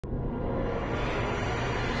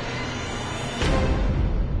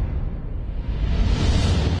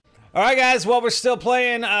All right, guys. Well, we're still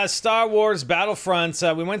playing Star Wars Battlefront.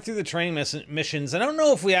 We went through the training missions. I don't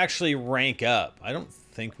know if we actually rank up. I don't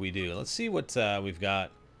think we do. Let's see what we've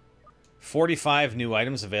got. 45 new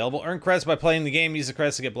items available. Earn credits by playing the game. Use the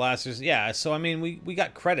credits to get blasters. Yeah, so I mean, we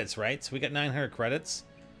got credits, right? So we got 900 credits.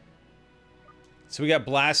 So we got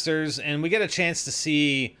blasters, and we get a chance to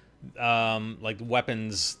see like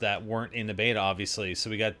weapons that weren't in the beta, obviously. So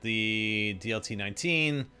we got the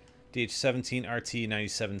DLT-19, DH-17,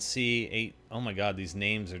 RT-97C, 8. Oh my god, these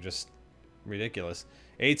names are just ridiculous.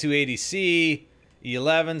 A280C,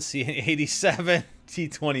 E11, C87,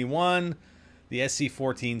 T21, the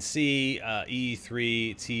SC14C,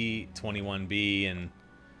 E3, T21B, and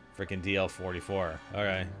frickin' DL44.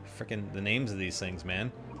 Alright, frickin' the names of these things, man.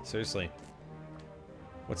 Seriously.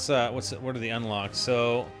 What are the unlocks?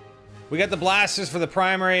 So, we got the blasters for the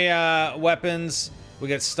primary weapons. We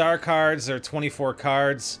got star cards. There are 24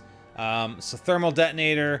 cards. So thermal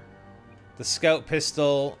detonator, the scout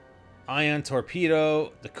pistol, ion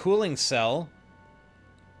torpedo, the cooling cell.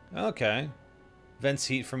 Okay. Vents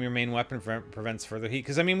heat from your main weapon, prevents further heat.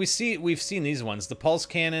 Because I mean, we've seen these ones. The pulse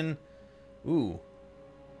cannon. Ooh,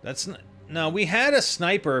 that's not, no. We had a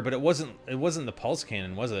sniper, but it wasn't the pulse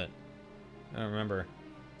cannon, was it? I don't remember.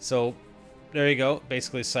 So there you go.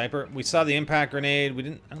 Basically, a sniper. We saw the impact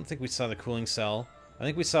grenade. I don't think we saw the cooling cell. I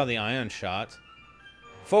think we saw the ion shot.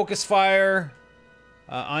 Focus fire,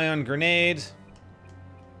 ion grenade,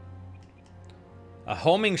 a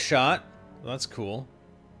homing shot. Well, that's cool.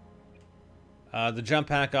 The jump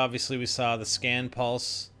pack, obviously, we saw the scan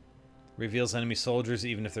pulse. Reveals enemy soldiers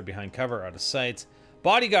even if they're behind cover, out of sight.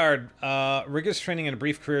 Bodyguard. Rigorous training and a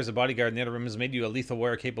brief career as a bodyguard in the Outer Rim has made you a lethal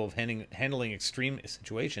warrior capable of handling extreme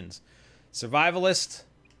situations. Survivalist.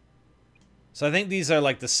 So I think these are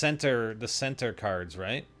like the center cards,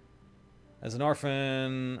 right? As an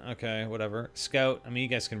orphan, okay, whatever. Scout, I mean, you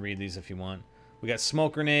guys can read these if you want. We got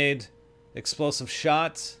smoke grenade, explosive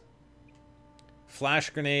shot, flash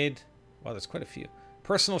grenade. Wow, there's quite a few.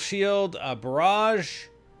 Personal shield, barrage,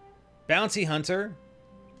 bounty hunter,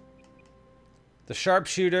 the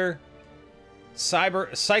sharpshooter,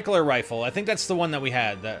 cycler rifle. I think that's the one that we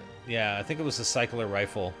had. Yeah, I think it was the cycler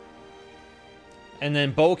rifle. And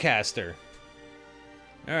then bowcaster.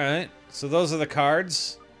 All right, so those are the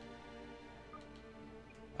cards.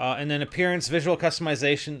 And then appearance, visual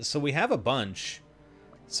customization. So we have a bunch.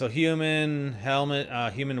 So human, helmet,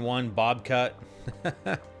 human 1, bob cut.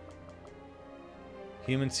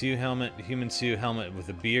 Human 2, helmet, human 2, helmet with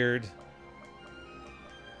a beard.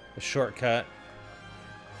 A shortcut.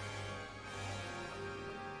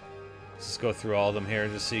 Let's just go through all of them here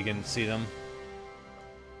just so you can see them.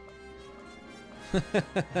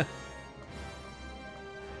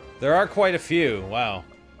 There are quite a few. Wow.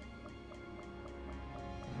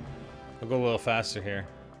 I'll go a little faster here.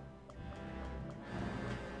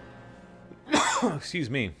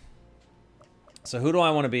 Excuse me. So who do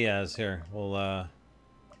I want to be as here? Well,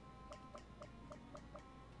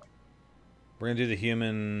 we're gonna do the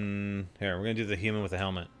human. Here, we're gonna do the human with the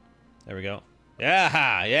helmet. There we go.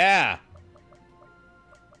 Yeah, yeah.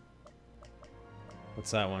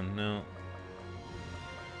 What's that one? No.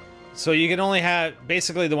 So you can only have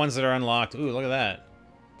basically the ones that are unlocked. Ooh, look at that.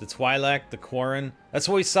 The Twi'lek, the Quarren. That's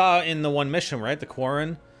what we saw in the one mission, right? The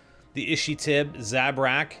Quarren, the Ishitib,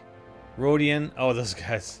 Zabrak, Rodian. Oh, those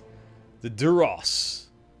guys. The Duros,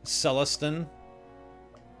 Celestin.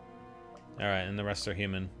 All right, and the rest are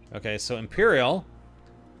human. Okay, so Imperial.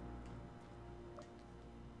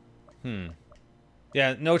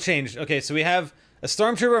 Yeah, no change. Okay, so we have a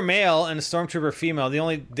Stormtrooper male and a Stormtrooper female. The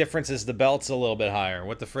only difference is the belt's a little bit higher.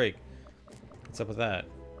 What the freak? What's up with that?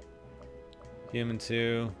 Human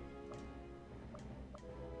 2.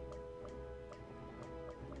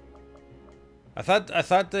 I thought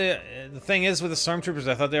the thing is with the Stormtroopers,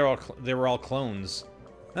 I thought they were all clones.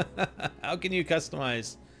 How can you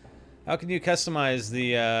customize? How can you customize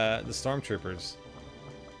the Stormtroopers?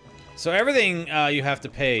 So everything you have to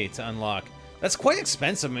pay to unlock. That's quite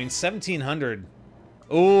expensive. I mean, 1,700.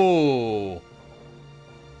 Ooh.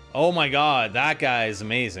 Oh my God, that guy is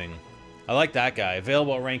amazing. I like that guy.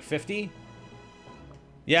 Available at rank 50.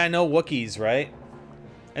 Yeah, no Wookiees, right?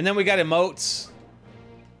 And then we got emotes.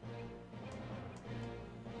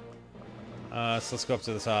 So let's go up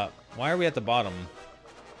to the top. Why are we at the bottom?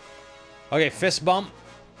 Okay, fist bump.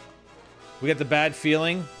 We got the bad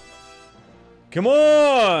feeling. Come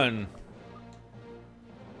on!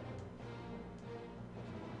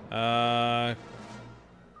 Yeah,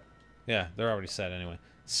 they're already set anyway.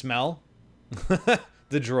 Smell. The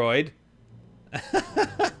droid.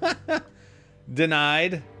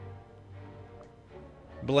 Denied.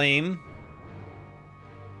 Blame.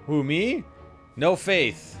 Who, me? No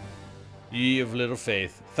faith. Ye of little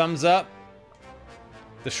faith. Thumbs up.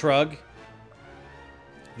 The shrug.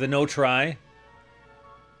 The no try.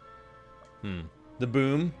 The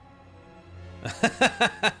boom.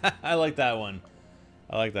 I like that one.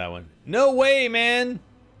 I like that one. No way, man!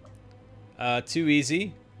 Too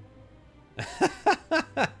easy.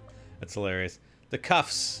 That's hilarious. The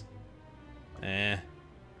cuffs. The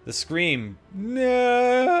scream.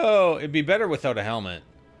 No! It'd be better without a helmet.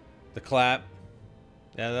 The clap.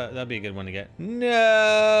 Yeah, that'd be a good one to get.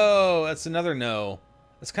 No! That's another no.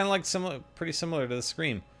 It's kind of like pretty similar to the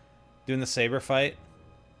scream. Doing the saber fight.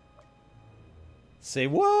 Say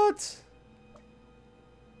what?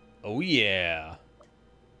 Oh yeah.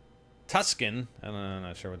 Tuscan. I'm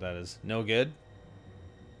not sure what that is. No good.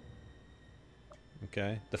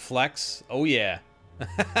 Okay. The flex. Oh yeah.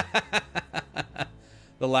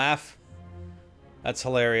 The laugh. That's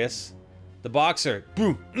hilarious. The boxer.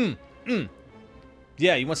 Boom.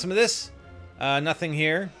 Yeah, you want some of this? Nothing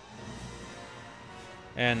here.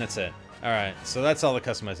 And that's it. Alright, so that's all the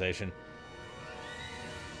customization.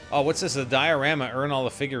 Oh, what's this? A diorama. Earn all the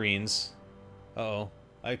figurines. Uh-oh.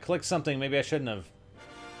 I clicked something maybe I shouldn't have.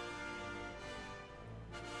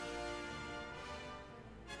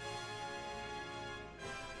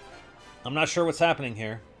 I'm not sure what's happening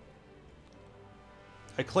here.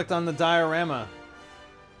 I clicked on the diorama.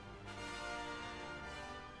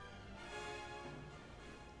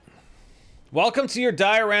 Welcome to your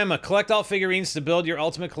diorama. Collect all figurines to build your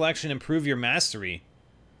ultimate collection. Improve your mastery.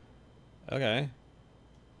 Okay.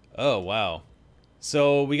 Oh, wow.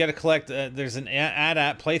 So we got to collect. There's an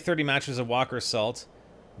ad play 30 matches of Walker Assault.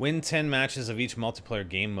 Win 10 matches of each multiplayer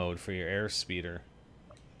game mode for your air speeder.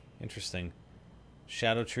 Interesting.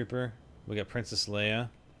 Shadow Trooper. We got Princess Leia.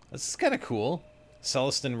 This is kind of cool.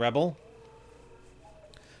 Celestin Rebel.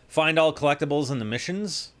 Find all collectibles in the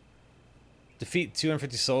missions. Defeat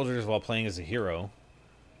 250 soldiers while playing as a hero.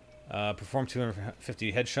 Perform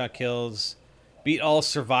 250 headshot kills. Beat all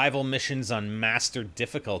survival missions on master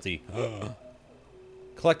difficulty.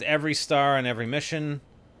 Collect every star on every mission.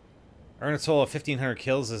 Earn a total of 1,500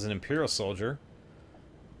 kills as an Imperial soldier.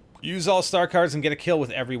 Use all star cards and get a kill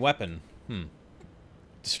with every weapon.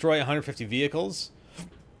 Destroy 150 vehicles.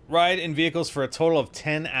 Ride in vehicles for a total of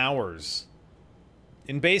 10 hours.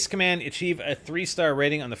 In base command, achieve a 3-star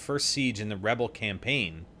rating on the first siege in the Rebel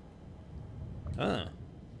campaign.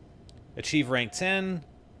 Achieve rank 10.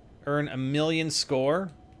 Earn a 1,000,000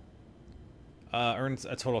 score. Earn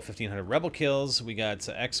a total of 1,500 Rebel kills. We got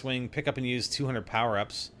X-Wing. Pick up and use 200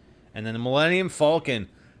 power-ups. And then the Millennium Falcon.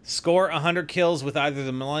 Score 100 kills with either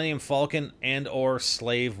the Millennium Falcon and or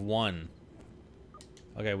Slave 1.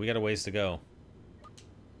 Okay, we got a ways to go.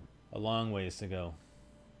 A long ways to go.